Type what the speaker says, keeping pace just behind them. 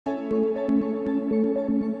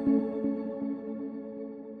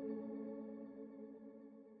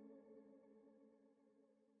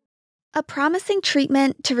a promising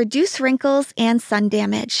treatment to reduce wrinkles and sun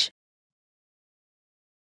damage.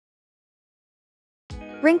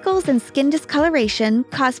 Wrinkles and skin discoloration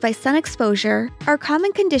caused by sun exposure are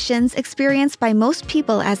common conditions experienced by most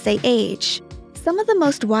people as they age. Some of the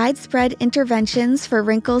most widespread interventions for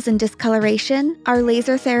wrinkles and discoloration are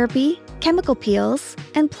laser therapy, chemical peels,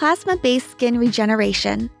 and plasma-based skin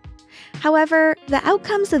regeneration. However, the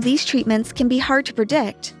outcomes of these treatments can be hard to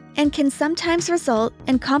predict and can sometimes result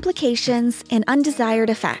in complications and undesired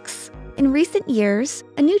effects. In recent years,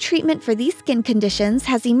 a new treatment for these skin conditions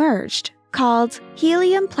has emerged, called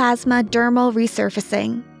helium plasma dermal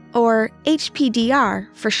resurfacing, or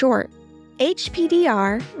HPDR for short.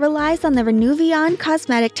 HPDR relies on the Renuvion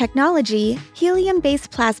cosmetic technology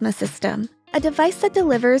helium-based plasma system, a device that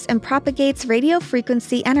delivers and propagates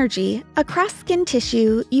radiofrequency energy across skin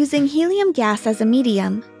tissue using helium gas as a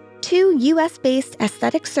medium. Two US-based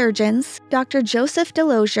aesthetic surgeons, Dr. Joseph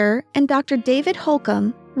Delosier and Dr. David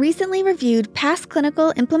Holcomb, recently reviewed past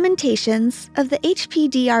clinical implementations of the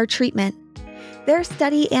HPDR treatment. Their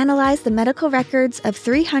study analyzed the medical records of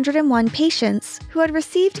 301 patients who had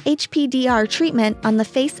received HPDR treatment on the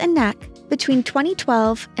face and neck between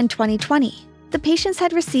 2012 and 2020. The patients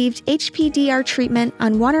had received HPDR treatment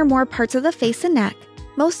on one or more parts of the face and neck,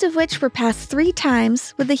 most of which were passed 3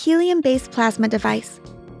 times with the helium-based plasma device.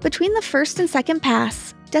 Between the first and second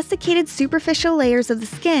pass, desiccated superficial layers of the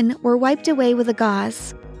skin were wiped away with a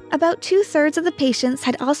gauze. About 2/3 of the patients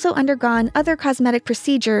had also undergone other cosmetic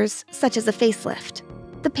procedures, such as a facelift.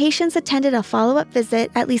 The patients attended a follow-up visit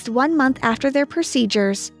at least 1 month after their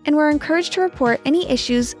procedures and were encouraged to report any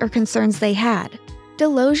issues or concerns they had.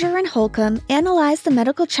 Delosier and Holcomb analyzed the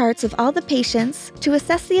medical charts of all the patients to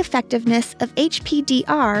assess the effectiveness of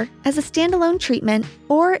HPDR as a standalone treatment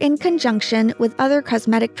or in conjunction with other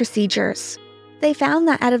cosmetic procedures. They found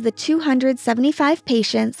that out of the 275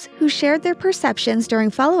 patients who shared their perceptions during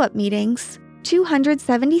follow-up meetings,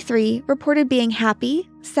 273 reported being happy,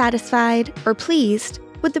 satisfied, or pleased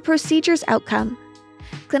with the procedure's outcome.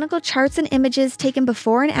 Clinical charts and images taken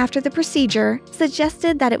before and after the procedure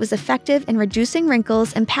suggested that it was effective in reducing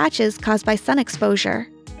wrinkles and patches caused by sun exposure.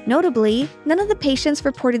 Notably, none of the patients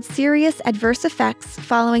reported serious adverse effects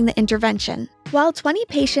following the intervention, while 20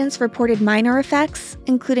 patients reported minor effects,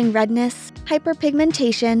 including redness,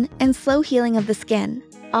 hyperpigmentation, and slow healing of the skin.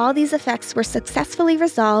 All these effects were successfully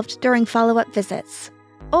resolved during follow-up visits.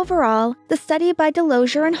 Overall, the study by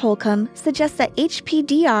Delosier and Holcomb suggests that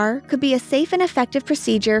HPDR could be a safe and effective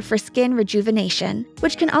procedure for skin rejuvenation,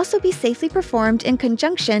 which can also be safely performed in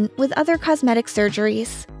conjunction with other cosmetic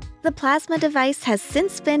surgeries. The plasma device has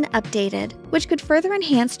since been updated, which could further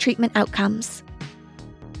enhance treatment outcomes.